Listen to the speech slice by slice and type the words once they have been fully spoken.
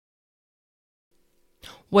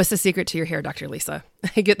What's the secret to your hair, Dr. Lisa?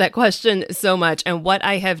 I get that question so much. And what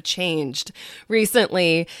I have changed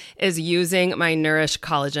recently is using my Nourish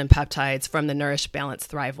Collagen Peptides from the Nourish Balance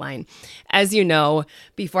Thrive line. As you know,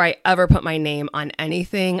 before I ever put my name on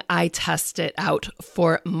anything, I test it out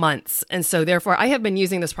for months. And so therefore, I have been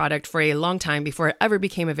using this product for a long time before it ever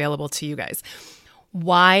became available to you guys.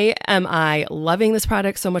 Why am I loving this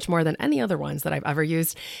product so much more than any other ones that I've ever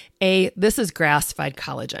used? This is grass-fed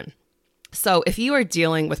collagen. So if you are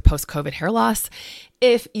dealing with post-COVID hair loss,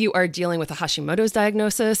 if you are dealing with a Hashimoto's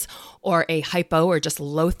diagnosis or a hypo or just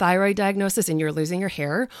low thyroid diagnosis and you're losing your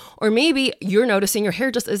hair, or maybe you're noticing your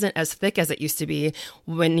hair just isn't as thick as it used to be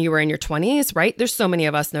when you were in your 20s, right? There's so many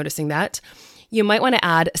of us noticing that. You might want to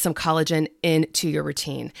add some collagen into your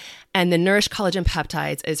routine. And the Nourish Collagen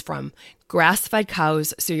Peptides is from grass-fed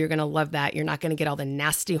cows, so you're going to love that. You're not going to get all the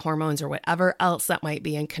nasty hormones or whatever else that might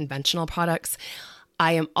be in conventional products.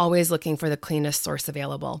 I am always looking for the cleanest source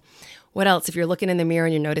available. What else? If you're looking in the mirror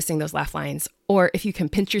and you're noticing those laugh lines, or if you can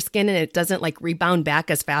pinch your skin and it doesn't rebound back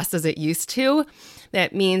as fast as it used to,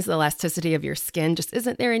 that means the elasticity of your skin just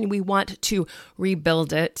isn't there and we want to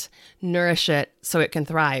rebuild it, nourish it so it can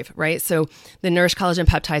thrive, right? So the Nourish Collagen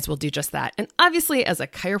Peptides will do just that. And obviously as a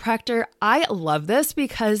chiropractor, I love this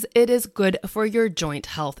because it is good for your joint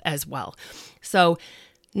health as well. So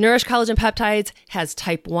Nourish Collagen Peptides has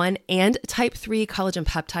type 1 and type 3 collagen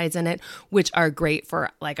peptides in it, which are great for,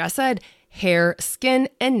 like I said, hair, skin,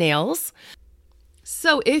 and nails.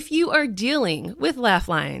 So if you are dealing with laugh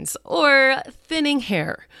lines or thinning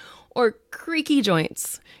hair or creaky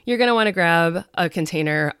joints, you're going to want to grab a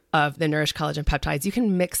container of the Nourish Collagen Peptides. You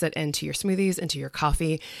can mix it into your smoothies, into your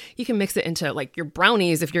coffee. You can mix it into your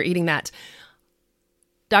brownies if you're eating that.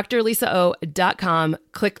 drlisao.com,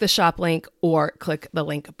 click the shop link or click the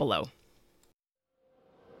link below.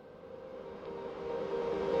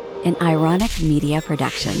 An Ironic Media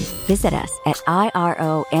production. Visit us at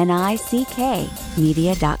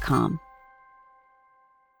ironickmedia.com.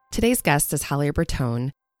 Today's guest is Holly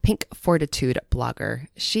Bertone, Pink Fortitude blogger.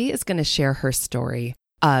 She is going to share her story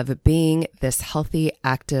of being this healthy,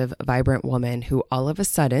 active, vibrant woman who all of a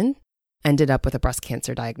sudden ended up with a breast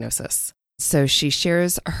cancer diagnosis. So she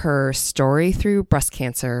shares her story through breast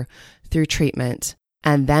cancer, through treatment,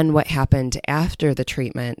 and then what happened after the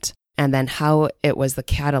treatment, and then how it was the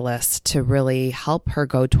catalyst to really help her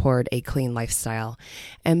go toward a clean lifestyle.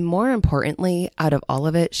 And more importantly, out of all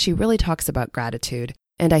of it, she really talks about gratitude.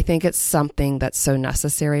 And I think it's something that's so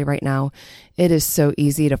necessary right now. It is so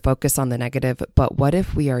easy to focus on the negative, but what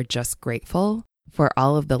if we are just grateful for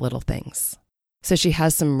all of the little things? So she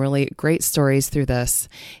has some really great stories through this.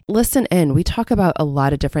 Listen in. We talk about a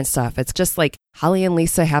lot of different stuff. It's just like Holly and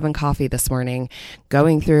Lisa having coffee this morning,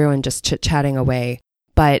 going through and just chit-chatting away.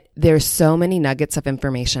 But there's so many nuggets of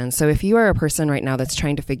information. So if you are a person right now that's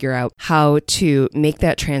trying to figure out how to make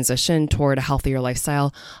that transition toward a healthier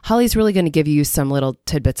lifestyle, Holly's really going to give you some little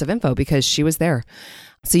tidbits of info because she was there.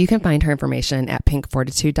 So you can find her information at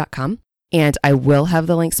pinkfortitude.com. And I will have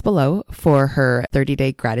the links below for her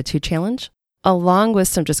 30-day gratitude challenge, along with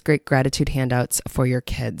some just great gratitude handouts for your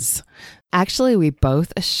kids. Actually, we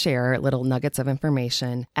both share little nuggets of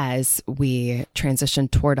information as we transition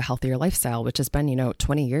toward a healthier lifestyle, which has been,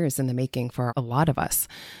 20 years in the making for a lot of us.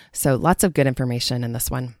 So lots of good information in this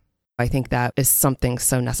one. I think that is something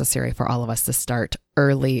so necessary for all of us to start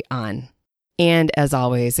early on. And as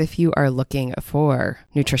always, if you are looking for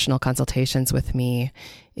nutritional consultations with me,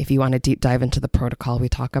 if you want to deep dive into the protocol we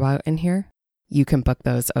talk about in here, you can book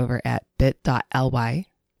those over at bit.ly/Dr.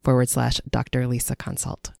 Lisa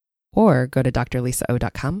Consult, or go to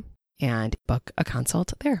drlisao.com and book a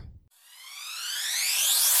consult there.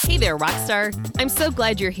 Hey there, Rockstar. I'm so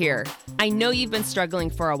glad you're here. I know you've been struggling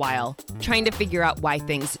for a while, trying to figure out why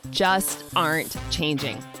things just aren't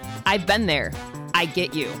changing. I've been there. I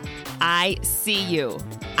get you. I see you.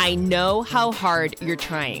 I know how hard you're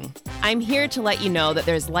trying. I'm here to let you know that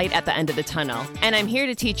there's light at the end of the tunnel, and I'm here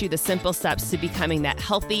to teach you the simple steps to becoming that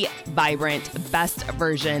healthy, vibrant, best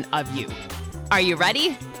version of you. Are you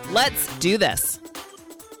ready? Let's do this.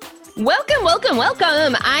 Welcome, welcome,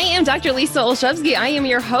 welcome. I am Dr. Lisa Olszewski. I am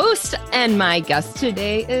your host, and my guest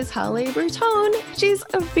today is Holly Bertone. She's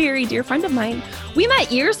a very dear friend of mine. We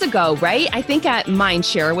met years ago, right? I think at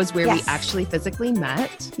Mindshare was where we actually physically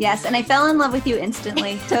met. Yes, and I fell in love with you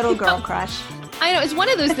instantly. Total girl crush. I know, it's one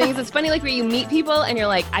of those things. It's funny, where you meet people and you're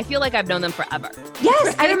like, I feel like I've known them forever. Yes,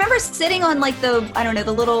 right? I remember sitting on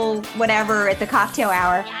the little whatever at the cocktail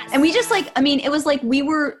hour. Yes. And we just it was like we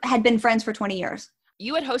had been friends for 20 years.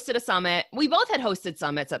 you had hosted a summit. We both had hosted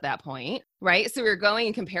summits at that point, right? So we were going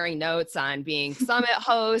and comparing notes on being summit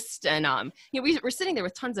host, and we were sitting there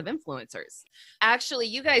with tons of influencers. Actually,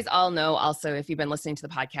 you guys all know also, if you've been listening to the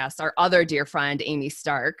podcast, our other dear friend, Amy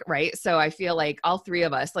Stark, right? So I feel like all three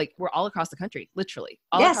of us, like we're all across the country, literally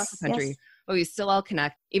all across the country, yes. but we still all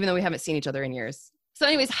connect, even though we haven't seen each other in years. So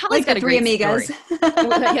anyways, Holly's like got the a three great amigas.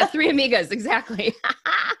 story. Yeah, three amigas, exactly.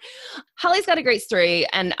 Holly's got a great story,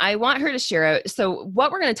 and I want her to share it. So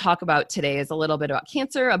what we're going to talk about today is a little bit about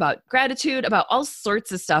cancer, about gratitude, about all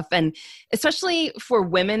sorts of stuff. And especially for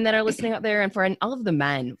women that are listening out there, and for all of the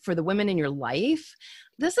men, for the women in your life,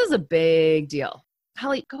 this is a big deal.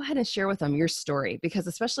 Holly, go ahead and share with them your story, because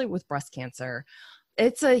especially with breast cancer,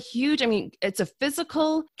 it's a huge, it's a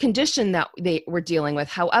physical condition that we're dealing with.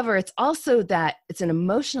 However, it's also that it's an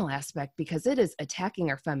emotional aspect because it is attacking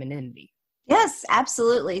our femininity. Yes,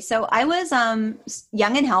 absolutely. So I was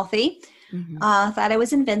young and healthy, thought I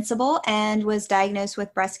was invincible, and was diagnosed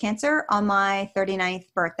with breast cancer on my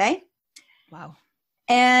 39th birthday. Wow.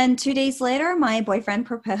 And 2 days later, my boyfriend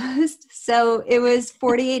proposed. So it was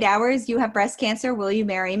 48 hours. You have breast cancer. Will you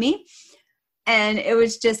marry me? And it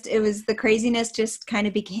was the craziness just kind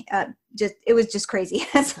of became, it was just crazy.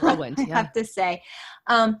 That's what I have to say.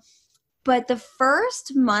 But the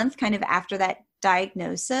first month kind of after that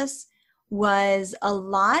diagnosis was a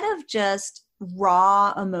lot of just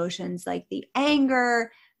raw emotions, like the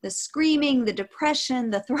anger, the screaming, the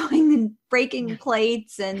depression, the throwing and breaking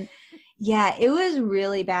plates. And yeah, it was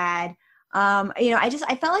really bad.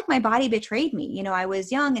 I felt like my body betrayed me. I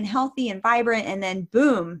was young and healthy and vibrant, and then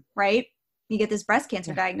boom, right? You get this breast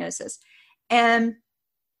cancer diagnosis. And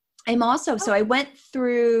so I went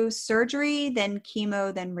through surgery, then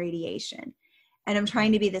chemo, then radiation. And I'm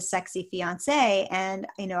trying to be the sexy fiance. And,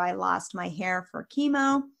 I lost my hair for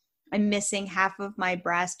chemo. I'm missing half of my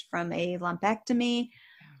breast from a lumpectomy.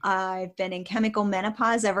 I've been in chemical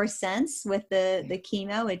menopause ever since with the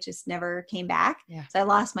chemo. It just never came back. Yeah. So I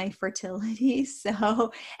lost my fertility.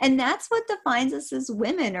 And that's what defines us as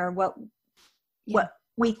women, or what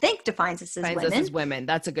we think defines us as women.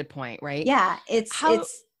 That's a good point, right? Yeah.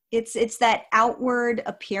 It's that outward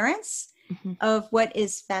appearance of what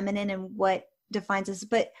is feminine and what defines us.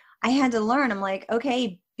 But I had to learn, I'm like,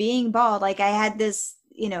 okay, being bald, like I had this,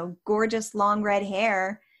 gorgeous long red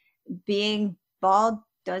hair. Being bald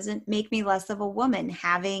doesn't make me less of a woman.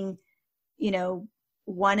 Having,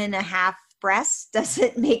 1.5 breasts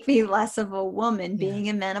doesn't make me less of a woman. Being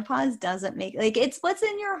in menopause doesn't make, it's what's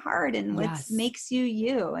in your heart and what makes you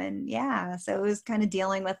you. And so it was kind of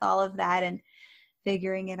dealing with all of that and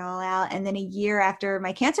figuring it all out. And then a year after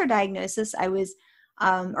my cancer diagnosis, I was,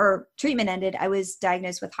 or treatment ended, I was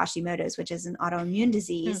diagnosed with Hashimoto's, which is an autoimmune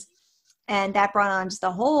disease. And that brought on just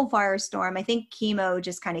a whole firestorm. I think chemo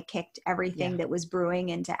just kind of kicked everything that was brewing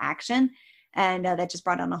into action. And that just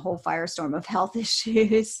brought on a whole firestorm of health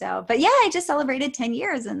issues. But I just celebrated 10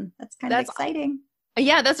 years, and that's kind of exciting.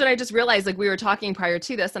 Yeah, that's what I just realized. Like, we were talking prior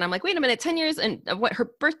to this, and I'm like, wait a minute, 10 years, and what,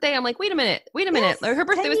 her birthday? I'm like, wait a minute. Yes, her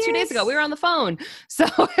birthday was 2 days ago. We were on the phone. So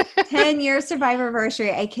 10-year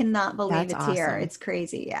survivor-versary. I cannot believe it's awesome. Here. It's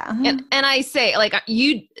crazy. Yeah. And I say, like,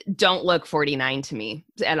 you don't look 49 to me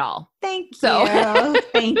at all. Thank you.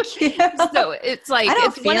 Thank you. So it's like, I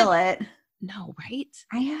don't feel it. No, right?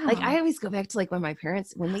 I am. Like, I always go back to like when my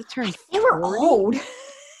parents, when they turned 40, they were old.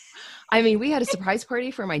 We had a surprise party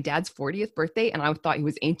for my dad's 40th birthday, and I thought he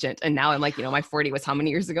was ancient. And now I'm like, my 40 was how many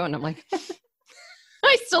years ago? And I'm like,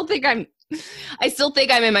 I still think I'm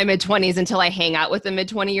in my mid-20s until I hang out with the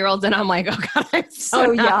mid-20-year-olds, and I'm like, oh God, I'm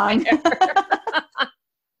so young.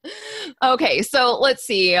 Okay, so let's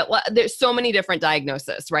see. There's so many different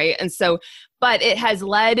diagnoses, right? And so, but it has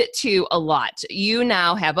led to a lot. You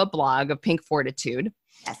now have a blog of Pink Fortitude.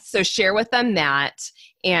 Yes. So share with them that,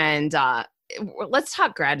 and let's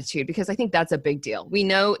talk gratitude, because I think that's a big deal. We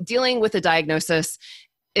know dealing with a diagnosis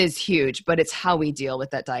is huge, but it's how we deal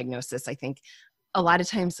with that diagnosis, I think, a lot of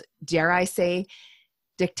times, dare I say,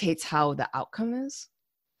 dictates how the outcome is.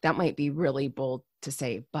 That might be really bold to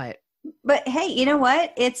say, but hey, you know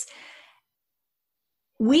what?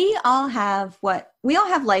 We all have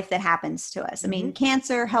life that happens to us. I mean,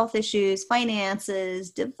 cancer, health issues,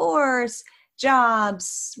 finances, divorce,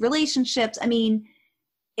 jobs, relationships. I mean,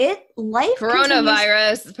 life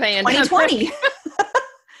coronavirus, pandemic. 2020.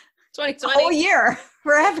 2020. Whole year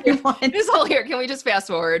for everyone. This whole year. Can we just fast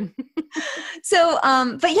forward? So,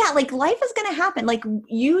 but yeah, like life is going to happen. Like,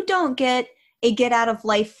 you don't get a get out of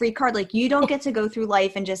life free card. Like, you don't get to go through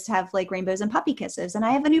life and just have like rainbows and puppy kisses. And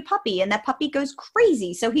I have a new puppy, and that puppy goes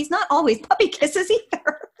crazy. So he's not always puppy kisses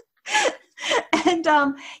either.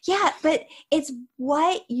 And yeah, but it's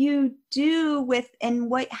what you do with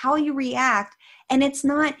and how you react. And it's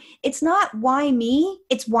not why me,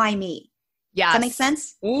 it's why me. Yes. Does that make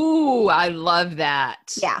sense? Ooh, I love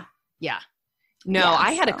that. Yeah. Yeah. No, Yeah,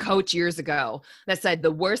 I had a coach years ago that said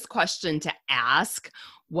the worst question to ask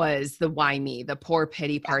was the why me, the poor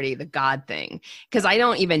pity party, the God thing. Because I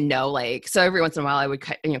don't even know, like, so every once in a while I would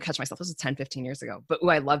catch myself. This was 10, 15 years ago. But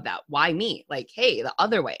I love that. Why me? Like, hey, the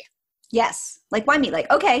other way. Yes. Like, why me? Like,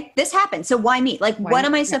 okay, this happened. So why me? Like, what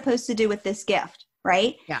am I supposed to do with this gift?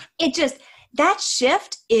 Right? Yeah. It just, that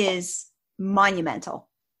shift is monumental.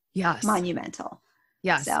 Yes. Monumental.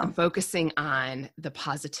 Yes. So. And focusing on the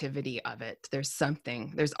positivity of it.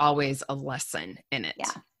 There's always a lesson in it.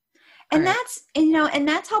 Yeah. And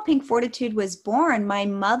that's how Pink Fortitude was born. My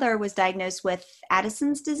mother was diagnosed with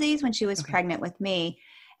Addison's disease when she was pregnant with me.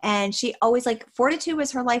 And she always fortitude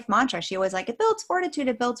was her life mantra. She always it builds fortitude,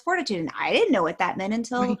 it builds fortitude. And I didn't know what that meant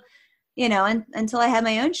until, until I had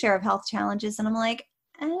my own share of health challenges. And I'm like,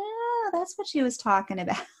 oh, that's what she was talking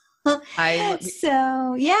about. So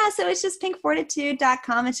it's just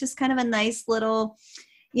pinkfortitude.com. It's just kind of a nice little,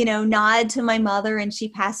 nod to my mother, and she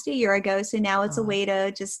passed a year ago. So now it's a way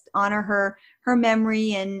to just honor her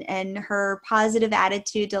memory and her positive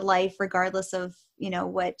attitude to life, regardless of,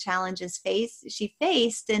 what challenges she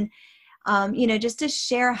faced. And, just to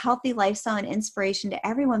share a healthy lifestyle and inspiration to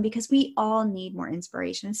everyone, because we all need more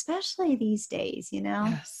inspiration, especially these days,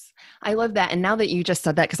 Yes. I love that. And now that you just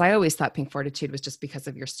said that, because I always thought Pink Fortitude was just because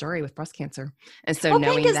of your story with breast cancer. And so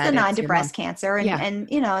knowing Pink is that the nod to breast cancer and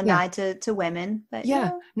a nod to women. But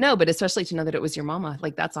no, but especially to know that it was your mama,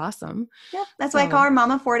 that's awesome. Yeah. That's why I call her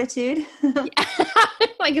Mama Fortitude.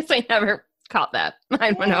 I guess I never caught that.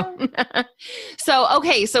 I don't know. So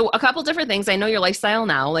a couple different things. I know your lifestyle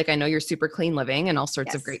now, I know you're super clean living and all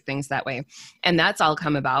sorts of great things that way. And that's all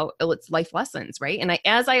come about. It's life lessons, right? And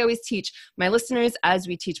as I always teach my listeners, as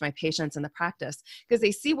we teach my patients in the practice, because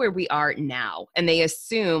they see where we are now and they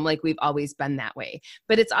assume we've always been that way,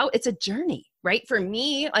 but it's a journey. Right. For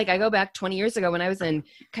me, I go back 20 years ago when I was in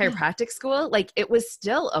chiropractic school, it was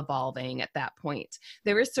still evolving at that point.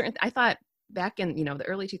 There were I thought, back in, the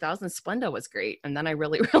early 2000s, Splenda was great. And then I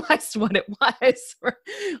really realized what it was,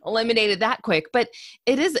 eliminated that quick. But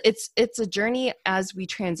it's a journey as we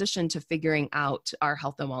transition to figuring out our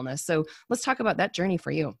health and wellness. So let's talk about that journey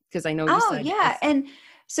for you. Because I know you said. Yeah. And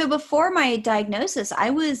so before my diagnosis, I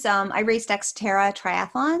was, I raced Xterra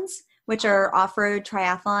triathlons, which are off-road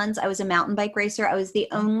triathlons. I was a mountain bike racer. I was the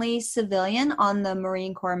only civilian on the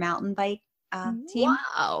Marine Corps mountain bike team.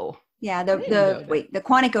 Wow. Yeah, the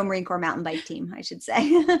Quantico Marine Corps mountain bike team, I should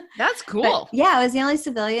say. That's cool. But, I was the only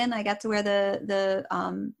civilian. I got to wear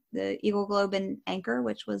the Eagle Globe and Anchor,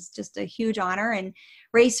 which was just a huge honor, and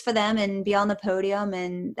race for them and be on the podium,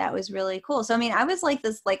 and that was really cool. So I was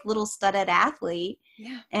this little studded athlete,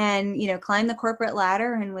 and climbed the corporate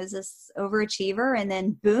ladder and was this overachiever, and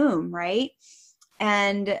then boom, right?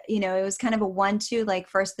 And it was kind of a 1-2,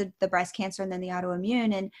 first the breast cancer and then the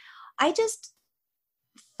autoimmune, and I just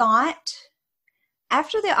thought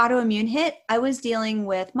after the autoimmune hit, I was dealing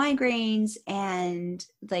with migraines and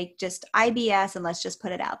just IBS, and let's just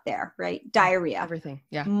put it out there, right? Diarrhea. Everything.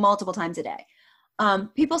 Yeah. Multiple times a day.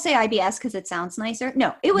 People say IBS because it sounds nicer.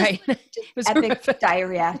 No, it was, it was epic horrific.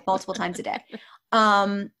 Diarrhea multiple times a day.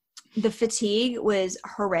 The fatigue was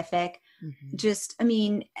horrific. Mm-hmm. Just,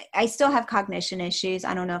 I still have cognition issues.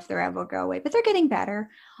 I don't know if they're ever go away, but they're getting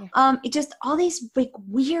better. Yeah. It just all these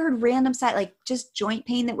weird random side, just joint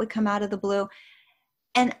pain that would come out of the blue.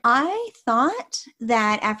 And I thought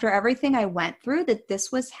that after everything I went through, that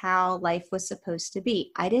this was how life was supposed to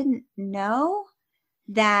be. I didn't know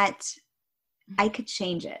that I could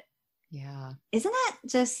change it. Yeah. Isn't that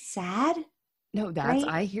just sad? No, that's,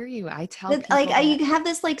 right? I hear you. I tell that, people that. You have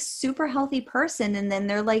this super healthy person, and then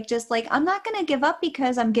they're I'm not going to give up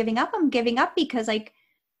because I'm giving up. I'm giving up because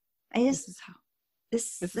this is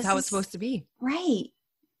how it's supposed to be. Right.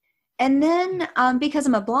 And then, because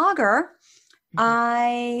I'm a blogger,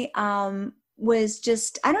 I was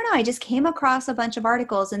just, I don't know, I just came across a bunch of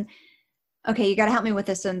articles, and okay, you got to help me with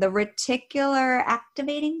this one. The reticular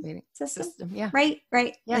activating system. Yeah. Right.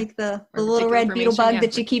 Yeah. The little red beetle bug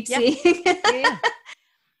that you keep seeing. Yeah.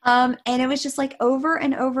 And it was just over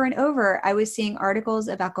and over and over. I was seeing articles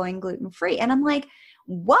about going gluten-free, and I'm like,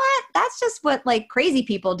 what? That's just what crazy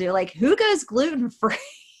people do. Who goes gluten-free?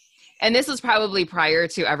 And this was probably prior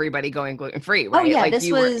to everybody going gluten-free, right? Oh yeah. This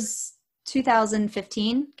was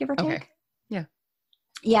 2015, give or take. Okay. Yeah.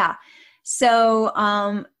 Yeah.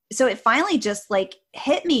 So, so it finally just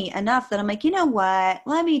hit me enough that I'm like, you know what?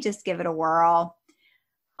 Let me just give it a whirl.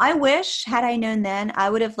 I wish, had I known then, I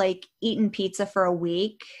would have like eaten pizza for a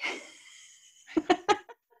week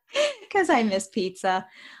because I miss pizza.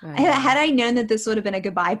 Had I known that this would have been a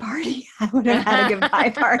goodbye party, I would have had a goodbye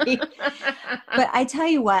party. But I tell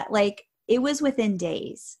you what, like it was within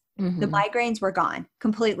days. The migraines were gone,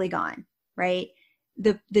 completely gone, right?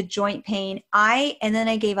 The joint pain. And then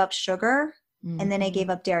I gave up sugar and then I gave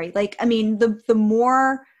up dairy. Like, I mean, the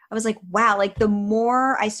more I was like, wow, like the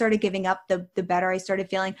more I started giving up, the better I started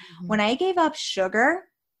feeling. When I gave up sugar,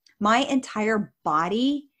 my entire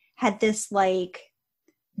body had this like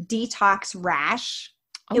detox rash.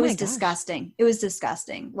 It was disgusting. It was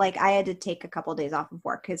disgusting. Like I had to take a couple of days off of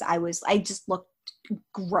work because I just looked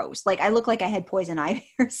gross. Like I looked like I had poison ivy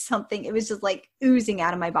or something. It was just like oozing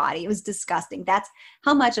out of my body. It was disgusting. That's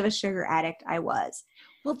how much of a sugar addict I was.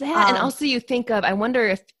 Well, that, and also you think of, I wonder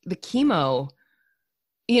if the chemo,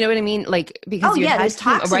 you know what I mean? Like, because you had those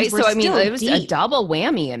toxins, right? So I mean, it was deep. a double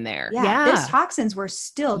whammy in there. Yeah. Those toxins were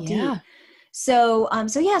still deep. So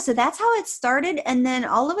that's how it started. And then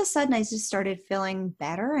all of a sudden I just started feeling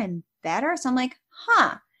better and better. So I'm like,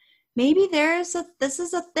 maybe this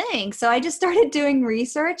is a thing. So I just started doing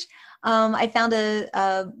research. I found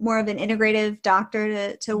a more of an integrative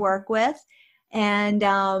doctor to work with and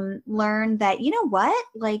learned that, you know what,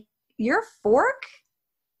 like your fork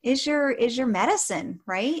is your medicine,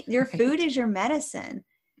 right? Your food is your medicine.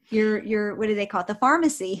 Your what do they call it? The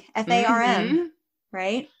pharmacy, FARM,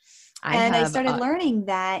 right? I started learning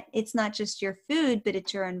that it's not just your food, but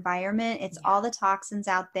it's your environment. It's all the toxins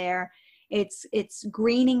out there. It's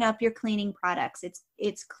greening up your cleaning products.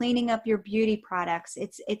 It's cleaning up your beauty products.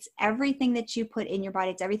 It's everything that you put in your body.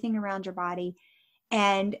 It's everything around your body.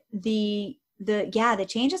 And the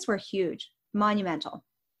changes were huge, monumental.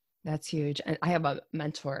 That's huge. And I have a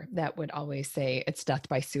mentor that would always say it's death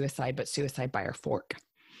by suicide, but suicide by our fork.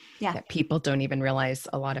 Yeah. That people don't even realize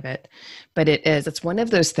a lot of it, but it's one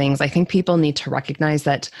of those things. I think people need to recognize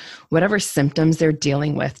that whatever symptoms they're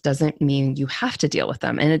dealing with doesn't mean you have to deal with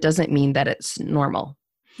them. And it doesn't mean that it's normal.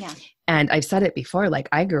 Yeah. And I've said it before, like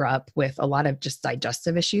I grew up with a lot of just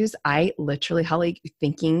digestive issues. I literally, Holly,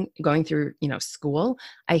 going through, school,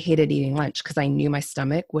 I hated eating lunch because I knew my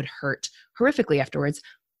stomach would hurt horrifically afterwards.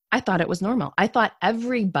 I thought it was normal. I thought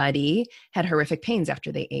everybody had horrific pains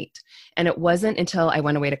after they ate. And it wasn't until I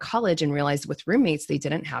went away to college and realized with roommates, they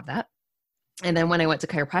didn't have that. And then when I went to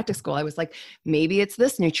chiropractic school, I was like, maybe it's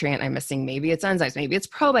this nutrient I'm missing. Maybe it's enzymes. Maybe it's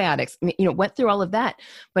probiotics, went through all of that.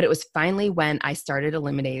 But it was finally when I started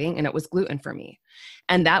eliminating, and it was gluten for me.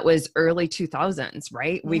 And that was early 2000s,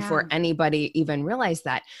 right? Before anybody even realized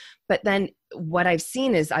that. But then what I've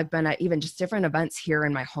seen is I've been at even just different events here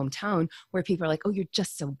in my hometown where people are like, oh, you're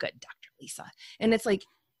just so good, Dr. Lisa. And it's like,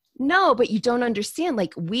 no, but you don't understand.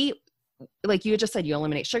 Like you just said, you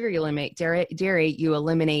eliminate sugar, you eliminate dairy, you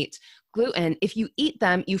eliminate gluten. If you eat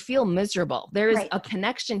them, you feel miserable. There is a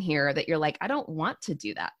connection here that you're like, I don't want to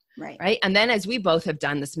do that. Right. And then as we both have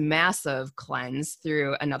done this massive cleanse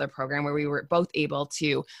through another program where we were both able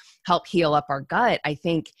to help heal up our gut, I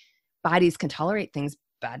think bodies can tolerate things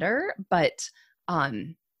better. But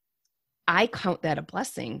I count that a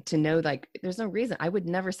blessing to know, like, there's no reason I would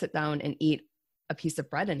never sit down and eat a piece of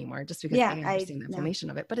bread anymore just because I understand the inflammation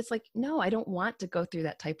of it. But it's like, no, I don't want to go through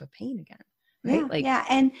that type of pain again. Right?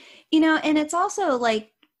 And, and it's also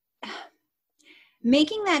like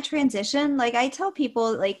making that transition. Like I tell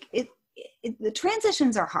people, like the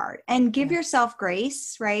transitions are hard, and give yourself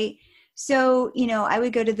grace. Right. So, I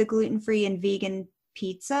would go to the gluten-free and vegan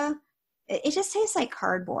pizza. It just tastes like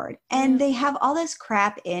cardboard, and they have all this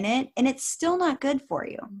crap in it, and it's still not good for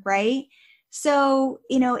you. Right. So,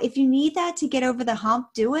 if you need that to get over the hump,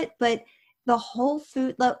 do it. But the whole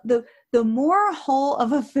food, the more whole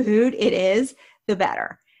of a food it is, the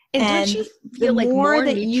better. And don't you feel like more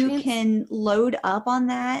that nutrients? You can load up on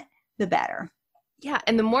that, the better. Yeah.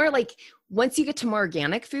 And the more, like, once you get to more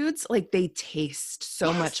organic foods, like they taste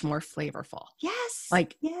so much more flavorful. Yes.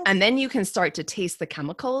 And then you can start to taste the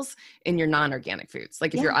chemicals in your non-organic foods.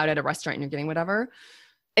 Like if you're out at a restaurant and you're getting whatever,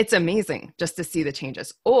 it's amazing just to see the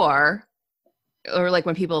changes. Or like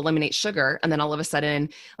when people eliminate sugar, and then all of a sudden,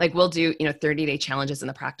 like we'll do, 30-day challenges in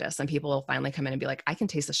the practice, and people will finally come in and be like, I can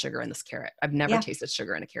taste the sugar in this carrot. I've never tasted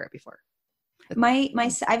sugar in a carrot before. I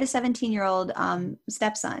have a 17-year-old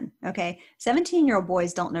stepson. Okay. 17-year-old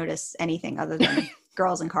boys don't notice anything other than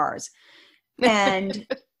girls and cars. And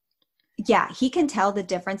he can tell the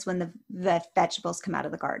difference when the vegetables come out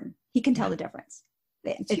of the garden. He can tell the difference.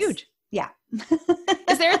 It's huge. Yeah.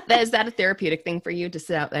 Is that a therapeutic thing for you to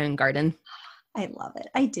sit out there and garden? I love it.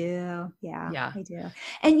 I do. Yeah. I do.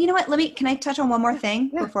 And you know what? Can I touch on one more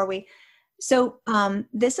thing before we, So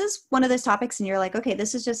this is one of those topics and you're like, okay,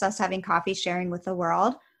 this is just us having coffee, sharing with the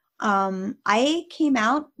world. I came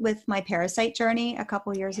out with my parasite journey a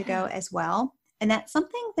couple years ago as well. And that's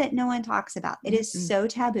something that no one talks about. It is so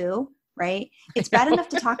taboo, right? It's bad enough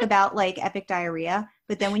to talk about like epic diarrhea,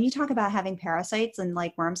 but then when you talk about having parasites and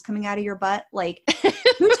like worms coming out of your butt, like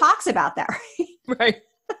who talks about that, right? Right.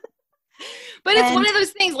 But it's one of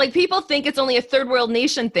those things, like people think it's only a third world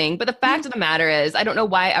nation thing. But the fact of the matter is, I don't know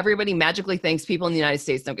why everybody magically thinks people in the United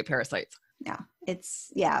States don't get parasites.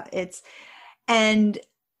 And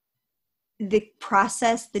the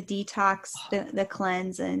process, the detox, the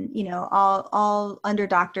cleanse, and, you know, all under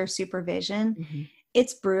doctor supervision,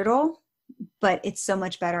 it's brutal, but it's so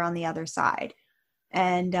much better on the other side.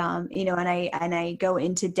 And, you know, and I go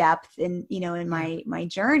into depth in, you know, in my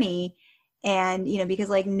journey. And, you know, because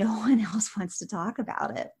like no one else wants to talk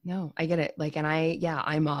about it. No, I get it. Like, and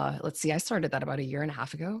I'm, let's see, I started that about 1.5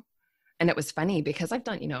 years ago. And it was funny because I've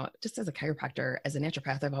done, you know, just as a chiropractor, as a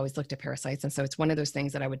naturopath, I've always looked at parasites. And so it's one of those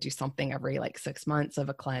things that I would do something every like 6 months of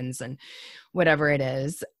a cleanse and whatever it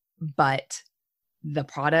is. But the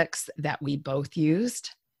products that we both used,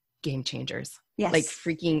 game changers. Yes. Like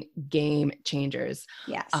freaking game changers.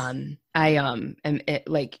 Yes. And it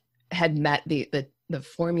like had met the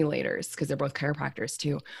formulators, because they're both chiropractors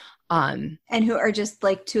too. And who are just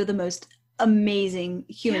like two of the most amazing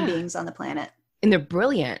human beings on the planet. And they're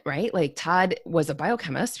brilliant, right? Like Todd was a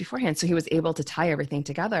biochemist beforehand, so he was able to tie everything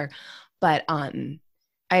together. But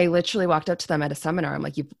I literally walked up to them at a seminar. I'm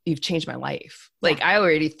like, you've changed my life. Like I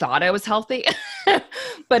already thought I was healthy,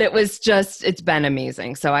 but it's been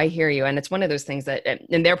amazing. So I hear you. And it's one of those things that,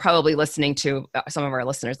 and they're probably listening to some of our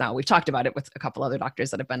listeners now. We've talked about it with a couple other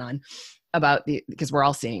doctors that have been on about because we're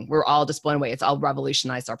all just blown away. It's all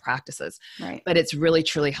revolutionized our practices, right? But it's really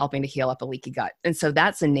truly helping to heal up a leaky gut. And so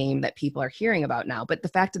that's a name that people are hearing about now. But the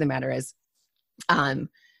fact of the matter is,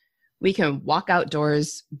 we can walk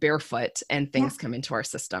outdoors barefoot and things come into our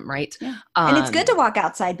system, right? Yeah. And it's good to walk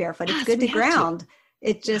outside barefoot. It's good to ground.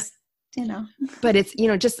 It just, you know. But it's, you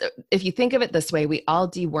know, just if you think of it this way, we all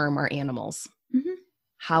deworm our animals.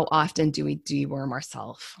 How often do we deworm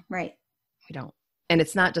ourselves? Right. We don't. And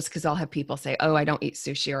it's not just because I'll have people say, oh, I don't eat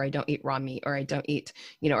sushi, or I don't eat raw meat, or I don't eat,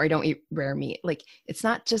 you know, or I don't eat rare meat. Like, it's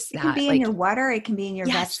not just that. It can be in your water. It can be in your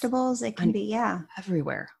vegetables. It can be,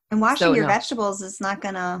 everywhere. And washing your vegetables is not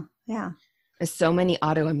going to, There's so many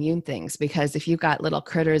autoimmune things, because if you've got little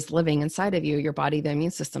critters living inside of you, your body, the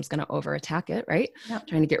immune system's going to over attack it, right? Yep.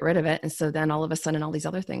 Trying to get rid of it. And so then all of a sudden, all these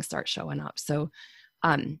other things start showing up. So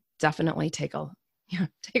definitely take a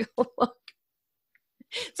look.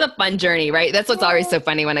 It's a fun journey, right? That's what's always so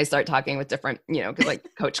funny when I start talking with different, you know, because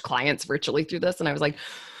like coach clients virtually through this. And I was like,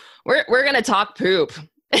 we're going to talk poop.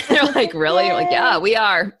 And they're like, really? I'm like, yeah, we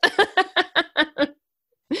are.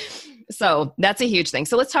 So that's a huge thing.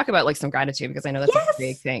 So let's talk about like some gratitude, because I know that's a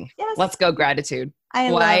big thing. Yes. Let's go gratitude.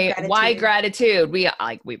 Love gratitude. Why gratitude?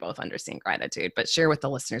 We both understand gratitude, but share with the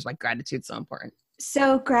listeners why gratitude's so important.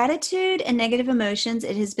 So gratitude and negative emotions,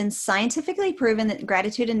 it has been scientifically proven that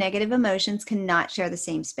gratitude and negative emotions cannot share the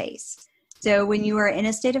same space. So when you are in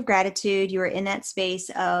a state of gratitude, you are in that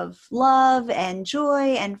space of love and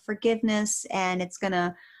joy and forgiveness, and it's going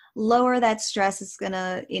to lower that stress. It's going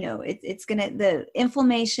to, you know, it's going to, the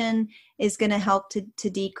inflammation is going to help to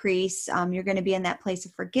decrease. You're going to be in that place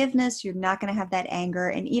of forgiveness. You're not going to have that anger.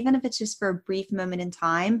 And even if it's just for a brief moment in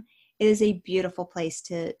time, it is a beautiful place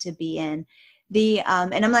to be in.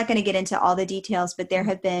 And I'm not going to get into all the details, but there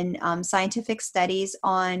have been scientific studies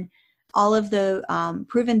on all of the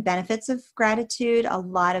proven benefits of gratitude, a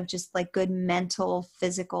lot of just like good mental,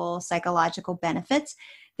 physical, psychological benefits.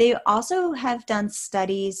 They also have done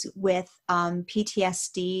studies with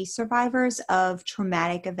PTSD survivors of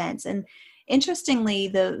traumatic events. And interestingly,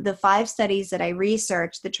 the 5 studies that I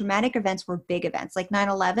researched, the traumatic events were big events like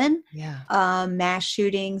 9/11, mass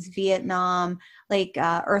shootings, Vietnam, like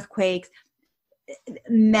earthquakes,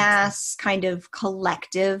 mass kind of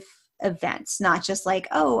collective events, not just like,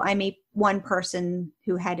 oh, I'm one person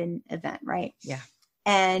who had an event, right? Yeah.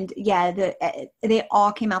 And they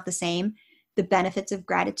all came out the same. The benefits of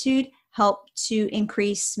gratitude help to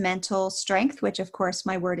increase mental strength, which of course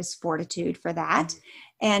my word is fortitude for that,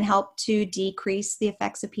 and help to decrease the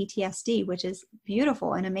effects of PTSD, which is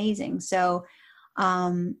beautiful and amazing. So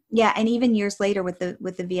and even years later with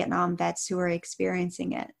the Vietnam vets who are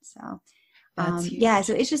experiencing it. So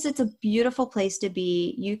so it's a beautiful place to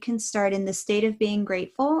be. You can start in the state of being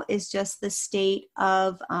grateful is just the state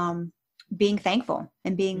of being thankful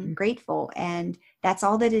and being grateful. And that's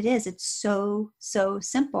all that it is. It's so, so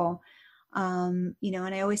simple. And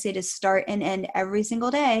I always say to start and end every single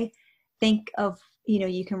day think of,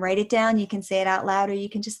 you can write it down, you can say it out loud, or you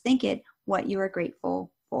can just think it, what you are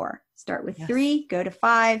grateful for. Start with 3, go to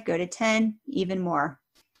 5, go to 10, even more.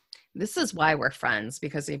 This is why we're friends,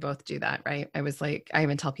 because we both do that, right? I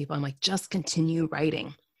even tell people, I'm like, just continue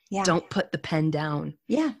writing. Yeah. Don't put the pen down.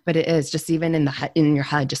 Yeah. But it is just even in your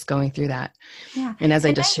head, just going through that. Yeah. And as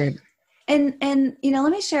I just shared. And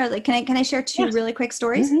let me share, like, can I share 2 really quick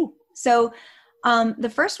stories? Mm-hmm. So, the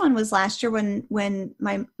first one was last year when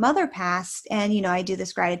my mother passed, and, I do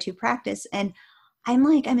this gratitude practice, and I'm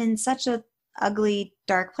in such a ugly,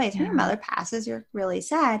 dark place. When your mother passes, you're really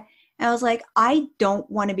sad. And I was like, I don't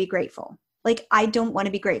want to be grateful. Like, I don't want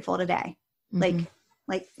to be grateful today. Mm-hmm.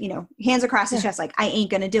 Like, hands across the chest, like, I ain't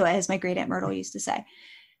going to do it, as my great Aunt Myrtle used to say.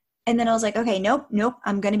 And then I was like, okay, nope.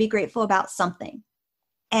 I'm going to be grateful about something.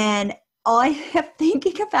 And all I kept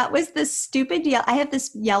thinking about was this stupid, I have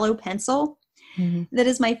this yellow pencil. Mm-hmm. That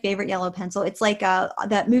is my favorite yellow pencil. It's like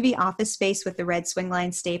that movie Office Space with the red swing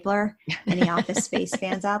line stapler. Any Office Space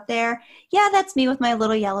fans out there? Yeah, that's me with my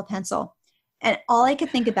little yellow pencil. And all I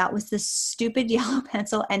could think about was this stupid yellow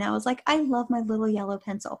pencil. And I was like, I love my little yellow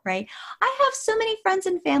pencil, right? I have so many friends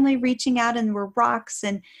and family reaching out, and we're rocks.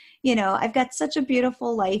 And, I've got such a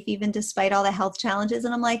beautiful life, even despite all the health challenges.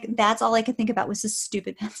 And I'm like, that's all I could think about was this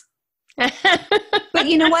stupid pencil. But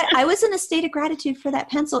you know what? I was in a state of gratitude for that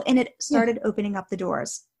pencil, and it started opening up the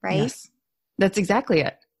doors, right? Yes. That's exactly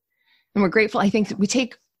it. And we're grateful. I think we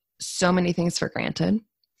take so many things for granted.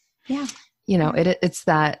 Yeah. It's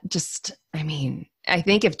that just, I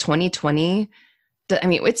think if 2020,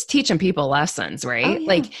 it's teaching people lessons, right?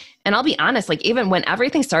 Oh, yeah. And I'll be honest, even when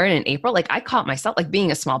everything started in April, I caught myself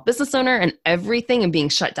being a small business owner and everything and being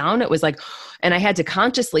shut down. It was and I had to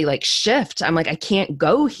consciously shift. I'm like, I can't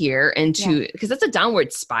go here because it's a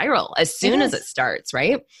downward spiral as soon as it starts,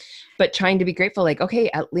 right? But trying to be grateful, okay,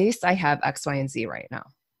 at least I have X, Y, and Z right now.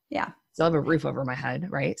 Yeah. Still have a roof over my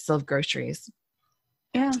head, right? Still have groceries.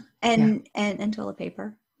 Yeah. And toilet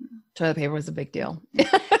paper. Toilet paper was a big deal.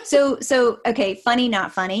 So, okay. Funny,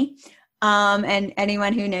 not funny. And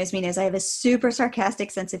anyone who knows me knows I have a super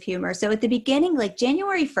sarcastic sense of humor. So at the beginning,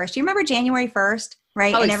 January 1st, you remember January 1st,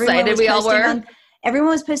 right? How and excited we all were. Everyone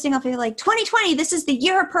was posting off 2020, this is the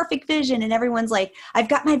year of perfect vision. And everyone's like, I've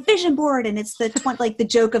got my vision board. And it's the the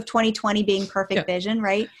joke of 2020 being perfect vision,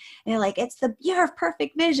 right? And you're like, it's the year of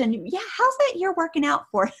perfect vision. Yeah. How's that year working out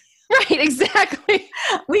for you? Right, exactly.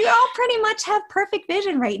 We all pretty much have perfect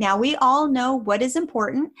vision right now. We all know what is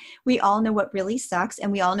important. We all know what really sucks, and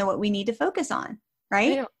we all know what we need to focus on,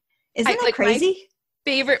 right? Isn't that crazy? My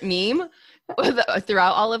favorite meme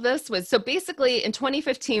throughout all of this was, so basically in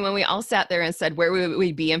 2015, when we all sat there and said, where would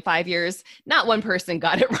we be in 5 years? Not one person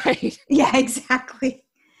got it right. Yeah, exactly.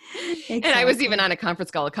 And I was even on a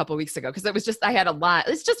conference call a couple of weeks ago because it was just, I had a lot.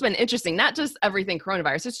 It's just been interesting, not just everything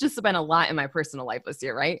coronavirus. It's just been a lot in my personal life this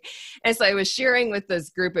year, right? And so I was sharing with this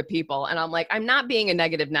group of people, and I'm like, I'm not being a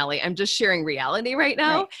negative Nelly. I'm just sharing reality right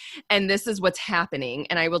now. Right. And this is what's happening.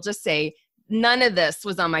 And I will just say, none of this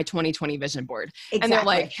was on my 2020 vision board. Exactly. And they're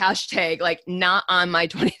like, hashtag, not on my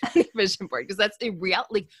 2020 vision board. Because that's a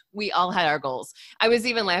reality. We all had our goals. I was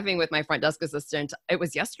even laughing with my front desk assistant. It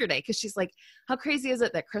was yesterday because she's like, how crazy is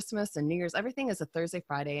it that Christmas and New Year's, everything is a Thursday,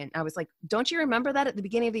 Friday. And I was like, don't you remember that at the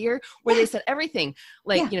beginning of the year where they said everything?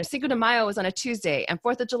 Cinco de Mayo was on a Tuesday and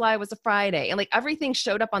 4th of July was a Friday. And everything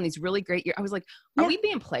showed up on these really great years. I was like, are we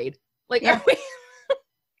being played? Are we?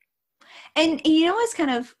 And what's kind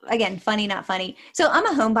of, again, funny, not funny. So I'm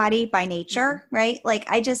a homebody by nature, right?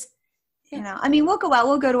 I just, we'll go out,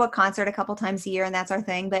 we'll go to a concert a couple times a year and that's our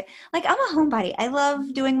thing. But I'm a homebody. I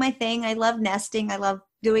love doing my thing. I love nesting. I love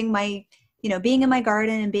doing my, being in my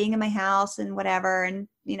garden and being in my house and whatever. And,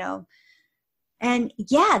 and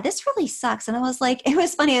this really sucks. And I was like, it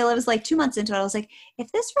was funny. I was 2 months into it. I was like, if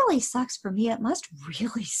this really sucks for me, it must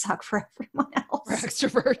really suck for everyone else. For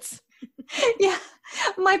extroverts. Yeah.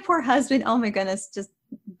 My poor husband. Oh my goodness. Just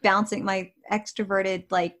bouncing, my extroverted,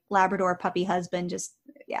 Labrador puppy husband.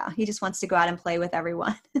 He just wants to go out and play with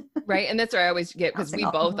everyone. Right. And that's what I always get, because we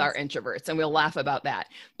both are introverts and we'll laugh about that.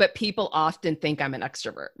 But people often think I'm an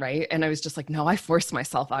extrovert. Right. And I was just like, no, I forced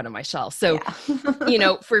myself out of my shell. So,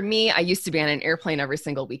 for me, I used to be on an airplane every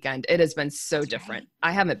single weekend. It has been so different.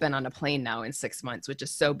 I haven't been on a plane now in 6 months, which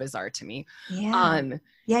is so bizarre to me. Yeah.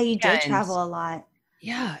 You did travel a lot.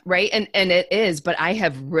 Yeah. Right. And it is, but I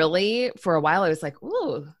have really, for a while, I was like,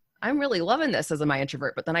 ooh, I'm really loving this as my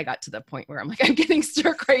introvert. But then I got to the point where I'm like, I'm getting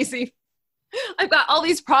stir crazy. I've got all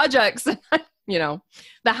these projects, the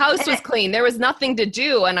house was clean. There was nothing to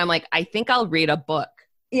do. And I'm like, I think I'll read a book.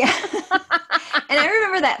 Yeah. And I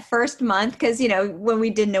remember that first month, because, when we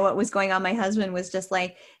didn't know what was going on, my husband was just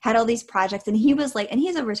like, had all these projects, and he was like, and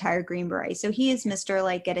he's a retired Green Beret. So he is Mr.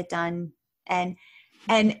 like, get it done. And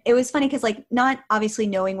it was funny because, like, not obviously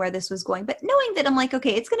knowing where this was going, but knowing that I'm like,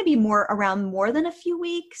 okay, it's going to be around more than a few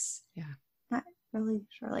weeks. Yeah. Not really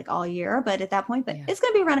sure, like all year, but at that point, but it's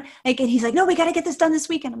going to be around, like, and he's like, no, we got to get this done this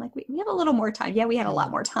weekend. I'm like, we have a little more time. Yeah, we had a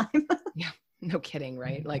lot more time. Yeah. No kidding.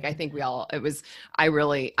 Right. Like, I think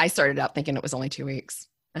I started out thinking it was only 2 weeks,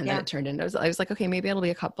 and then it turned into, I was like, okay, maybe it'll be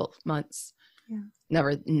a couple months. Yeah.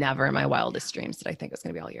 Never in my wildest dreams did I think it was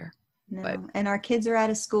going to be all year. No. But, and our kids are out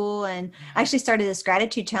of school, and I actually started this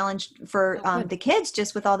gratitude challenge for the kids,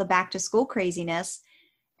 just with all the back to school craziness.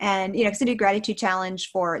 And, because I do gratitude challenge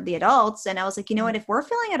for the adults. And I was like, you know what, if we're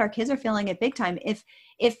feeling it, our kids are feeling it big time.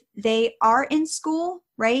 If they are in school,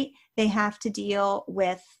 right, they have to deal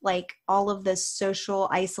with like all of the social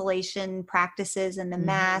isolation practices and the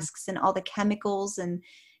masks and all the chemicals and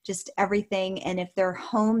just everything. And if they're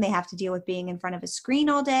home, they have to deal with being in front of a screen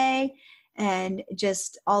all day. And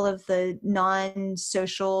just all of the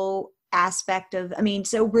non-social aspect of,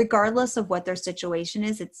 so regardless of what their situation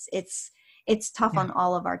is, it's tough on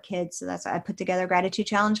all of our kids. So that's why I put together a gratitude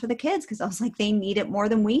challenge for the kids, because I was like, they need it more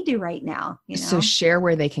than we do right now. So share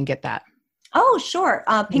where they can get that. Oh, sure.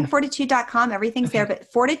 pinkfortitude.com. Everything's there,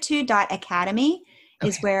 but fortitude.academy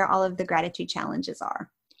is where all of the gratitude challenges are.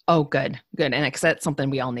 Oh, good. And that's something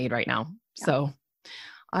we all need right now. Yeah. So,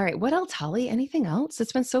 all right. What else, Holly? Anything else?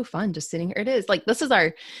 It's been so fun just sitting here. It is like, this is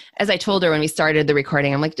as I told her when we started the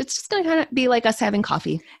recording, I'm like, it's just going to kind of be like us having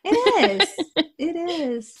coffee. It is. It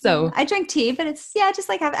is. So I drink tea, but it's, just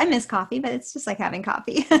like I miss coffee, but it's just like having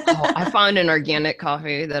coffee. I found an organic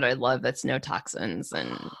coffee that I love. That's no toxins.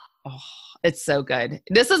 And it's so good.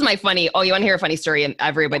 This is my funny, you want to hear a funny story? And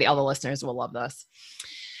everybody, all the listeners will love this.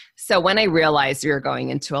 So when I realized we were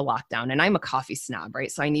going into a lockdown, and I'm a coffee snob,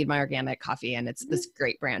 right? So I need my organic coffee, and it's this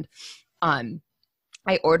great brand.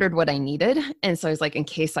 I ordered what I needed. And so I was like, in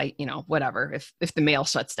case whatever, if the mail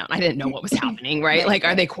shuts down, I didn't know what was happening, right? Like,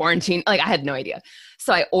 are they quarantined? Like, I had no idea.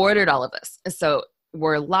 So I ordered all of this. So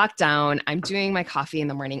we're locked down. I'm doing my coffee in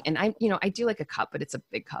the morning, and I do like a cup, but it's a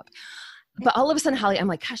big cup. But all of a sudden, Holly, I'm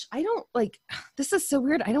like, gosh, I don't this is so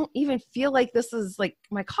weird. I don't even feel like this is like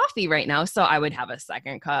my coffee right now. So I would have a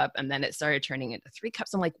second cup, and then it started turning into 3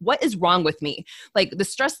 cups. I'm like, what is wrong with me? Like, the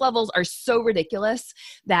stress levels are so ridiculous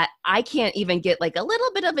that I can't even get like a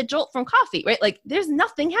little bit of a jolt from coffee, right? Like, there's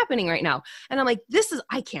nothing happening right now. And I'm like,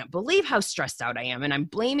 I can't believe how stressed out I am. And I'm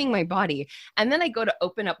blaming my body. And then I go to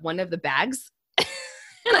open up one of the bags and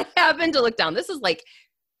I happen to look down. This is like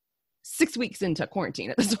 6 weeks into quarantine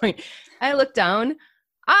at this point. I look down.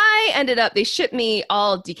 They shipped me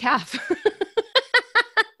all decaf.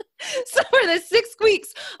 So for the 6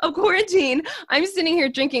 weeks of quarantine, I'm sitting here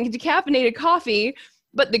drinking decaffeinated coffee.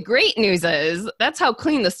 But the great news is that's how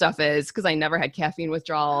clean the stuff is, because I never had caffeine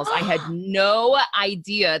withdrawals. I had no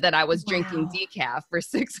idea that I was drinking decaf for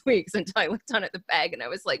 6 weeks until I looked down at the bag, and I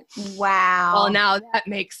was like, wow. Well, now that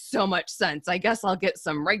makes so much sense. I guess I'll get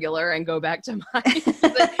some regular and go back to mine.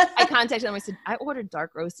 I contacted them. I said, I ordered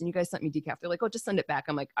dark roast and you guys sent me decaf. They're like, oh, just send it back.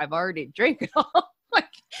 I'm like, I've already drank it all.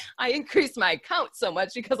 Like, I increased my account so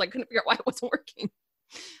much because I couldn't figure out why it wasn't working.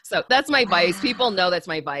 So that's my vice. People know that's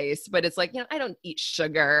my vice, but it's like, I don't eat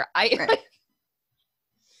sugar. I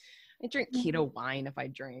drink keto wine if I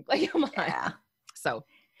drink. Like, come on. Yeah. So,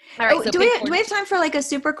 all right. So do we have time for like a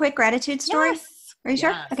super quick gratitude story? Yes. Are you sure?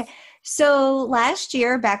 Yes. Okay. So last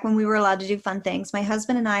year, back when we were allowed to do fun things, my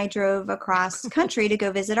husband and I drove across country to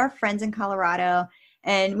go visit our friends in Colorado.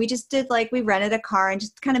 And we just did we rented a car and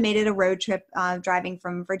just kind of made it a road trip, driving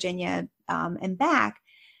from Virginia and back.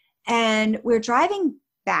 And we're driving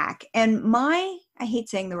back, and I hate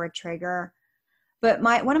saying the word trigger, but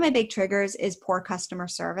one of my big triggers is poor customer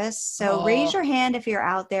service. So raise your hand if you're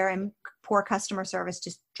out there and poor customer service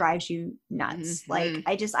just drives you nuts. Mm-hmm. Like,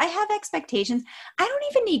 I have expectations. I don't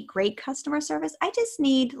even need great customer service. I just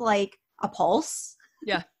need like a pulse.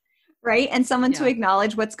 Yeah. Right. And someone to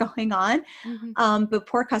acknowledge what's going on. Mm-hmm. But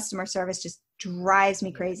poor customer service just drives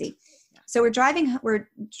me crazy. So we're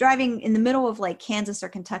driving in the middle of like Kansas or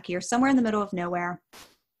Kentucky or somewhere in the middle of nowhere.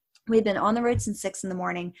 We'd been on the road since 6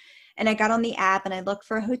 a.m. and I got on the app and I looked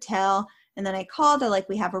for a hotel, and then I called. They're like,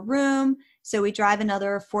 we have a room. So we drive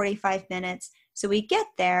another 45 minutes. So we get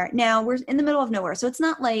there. Now we're in the middle of nowhere. So it's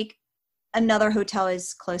not like another hotel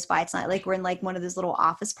is close by. It's not like we're in like one of those little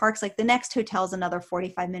office parks. Like the next hotel is another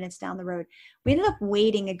 45 minutes down the road. We ended up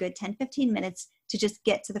waiting a good 10, 15 minutes to just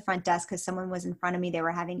get to the front desk because someone was in front of me. They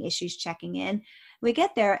were having issues checking in. We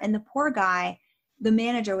get there, and the poor guy, the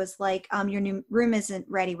manager, was like, your new room isn't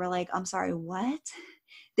ready. We're like, I'm sorry, what?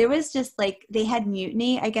 there was just like, they had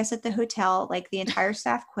mutiny, I guess, at the hotel, like the entire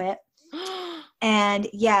staff quit. And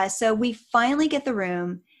yeah, so we finally get the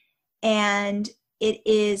room, and it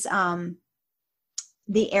is,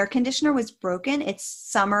 the air conditioner was broken. It's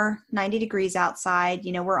summer, 90 degrees outside.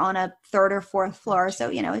 You know, we're on a 3rd or 4th floor. So,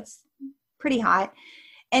 you know, it's pretty hot.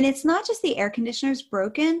 And it's not just the air conditioner's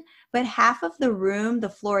broken, but half of the room, the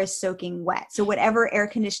floor is soaking wet. So whatever air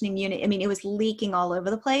conditioning unit, I mean, it was leaking all over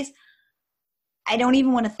the place. I don't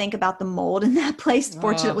even want to think about the mold in that place.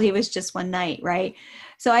 Fortunately, it was just one night, right?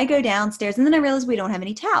 So I go downstairs, and then I realize we don't have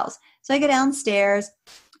any towels. So I go downstairs,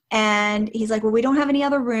 and he's like, well, we don't have any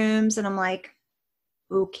other rooms. And I'm like,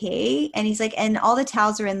 okay. And he's like, and all the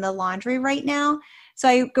towels are in the laundry right now. So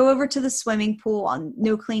I go over to the swimming pool,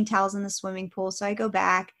 no clean towels in the swimming pool. So I go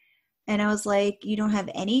back, and I was like, you don't have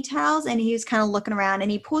any towels? And he was kind of looking around, and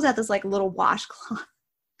he pulls out this like little washcloth.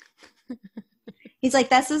 He's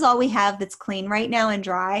like, this is all we have that's clean right now and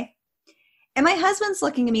dry. And my husband's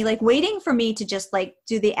looking at me, like waiting for me to just like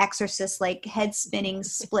do the exorcist, like head spinning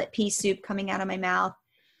split pea soup coming out of my mouth.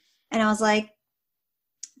 And I was like,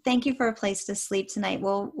 thank you for a place to sleep tonight.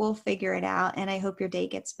 We'll figure it out. And I hope your day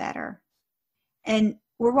gets better. And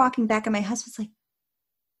we're walking back, and my husband's like,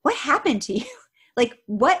 what happened to you? Like,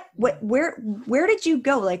 where did you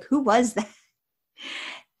go? Like, who was that?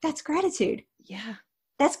 That's gratitude. Yeah.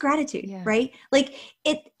 That's gratitude, right? Like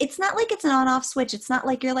it's not like it's an on-off switch. It's not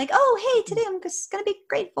like you're like, oh, hey, today I'm just going to be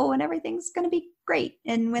grateful and everything's going to be great.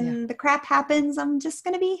 And when the crap happens, I'm just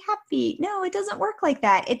going to be happy. No, it doesn't work like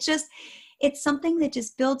that. It's something that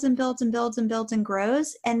just builds and builds and builds and builds and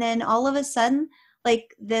grows. And then all of a sudden,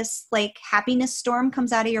 like this, like happiness storm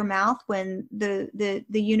comes out of your mouth when the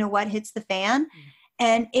you know what hits the fan.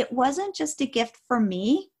 And it wasn't just a gift for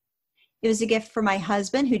me. It was a gift for my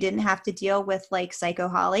husband, who didn't have to deal with like Psycho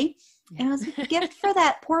Holly. And it was a gift for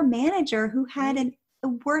that poor manager who had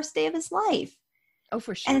the worst day of his life. Oh,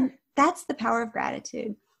 for sure. And that's the power of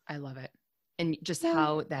gratitude. I love it. And just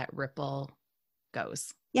how that ripple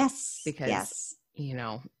goes. Yes. Because, you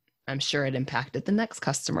know, I'm sure it impacted the next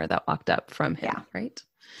customer that walked up from him, right?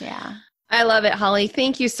 Yeah. I love it, Holly.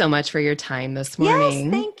 Thank you so much for your time this morning.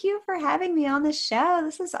 Yes, thank you for having me on the show.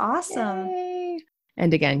 This is awesome. Yay.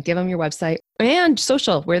 And again, give them your website and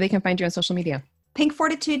social, where they can find you on social media.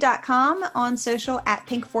 pinkfortitude.com, on social at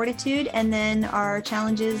pinkfortitude. And then our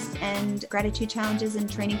challenges and gratitude challenges and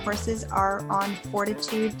training courses are on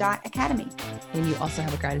fortitude.academy. And you also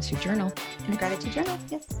have a gratitude journal. And a gratitude journal,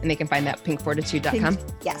 yes. And they can find that pinkfortitude.com.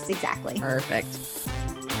 Yes, exactly. Perfect.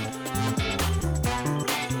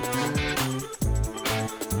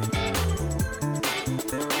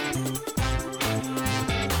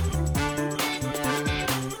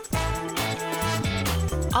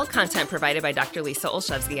 All content provided by Dr. Lisa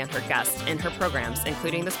Olszewski and her guests in her programs,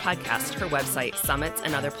 including this podcast, her website, summits,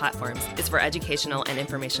 and other platforms, is for educational and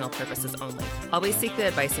informational purposes only. Always seek the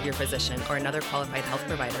advice of your physician or another qualified health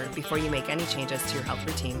provider before you make any changes to your health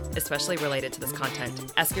routine, especially related to this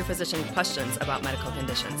content. Ask your physician questions about medical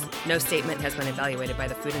conditions. No statement has been evaluated by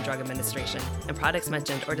the Food and Drug Administration, and products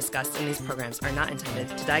mentioned or discussed in these programs are not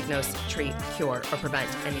intended to diagnose, treat, cure, or prevent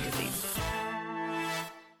any disease.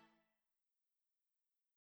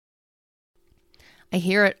 I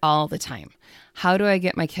hear it all the time. How do I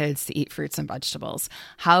get my kids to eat fruits and vegetables?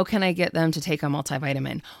 How can I get them to take a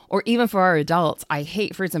multivitamin? Or even for our adults, I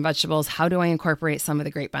hate fruits and vegetables. How do I incorporate some of the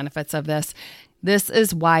great benefits of this? This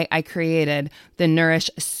is why I created the Nourish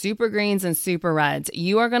Super Greens and Super Reds.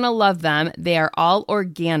 You are going to love them. They are all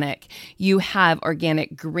organic. You have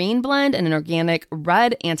organic green blend and an organic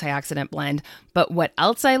red antioxidant blend. But what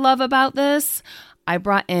else I love about this? I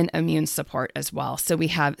brought in immune support as well. So we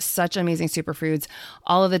have such amazing superfoods,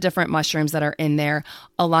 all of the different mushrooms that are in there,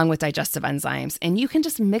 along with digestive enzymes. And you can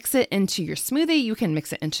just mix it into your smoothie. You can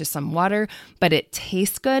mix it into some water, but it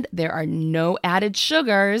tastes good. There are no added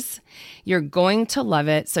sugars. You're going to love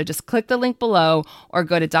it. So just click the link below or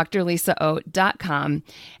go to drlisao.com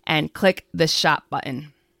and click the shop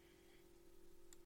button.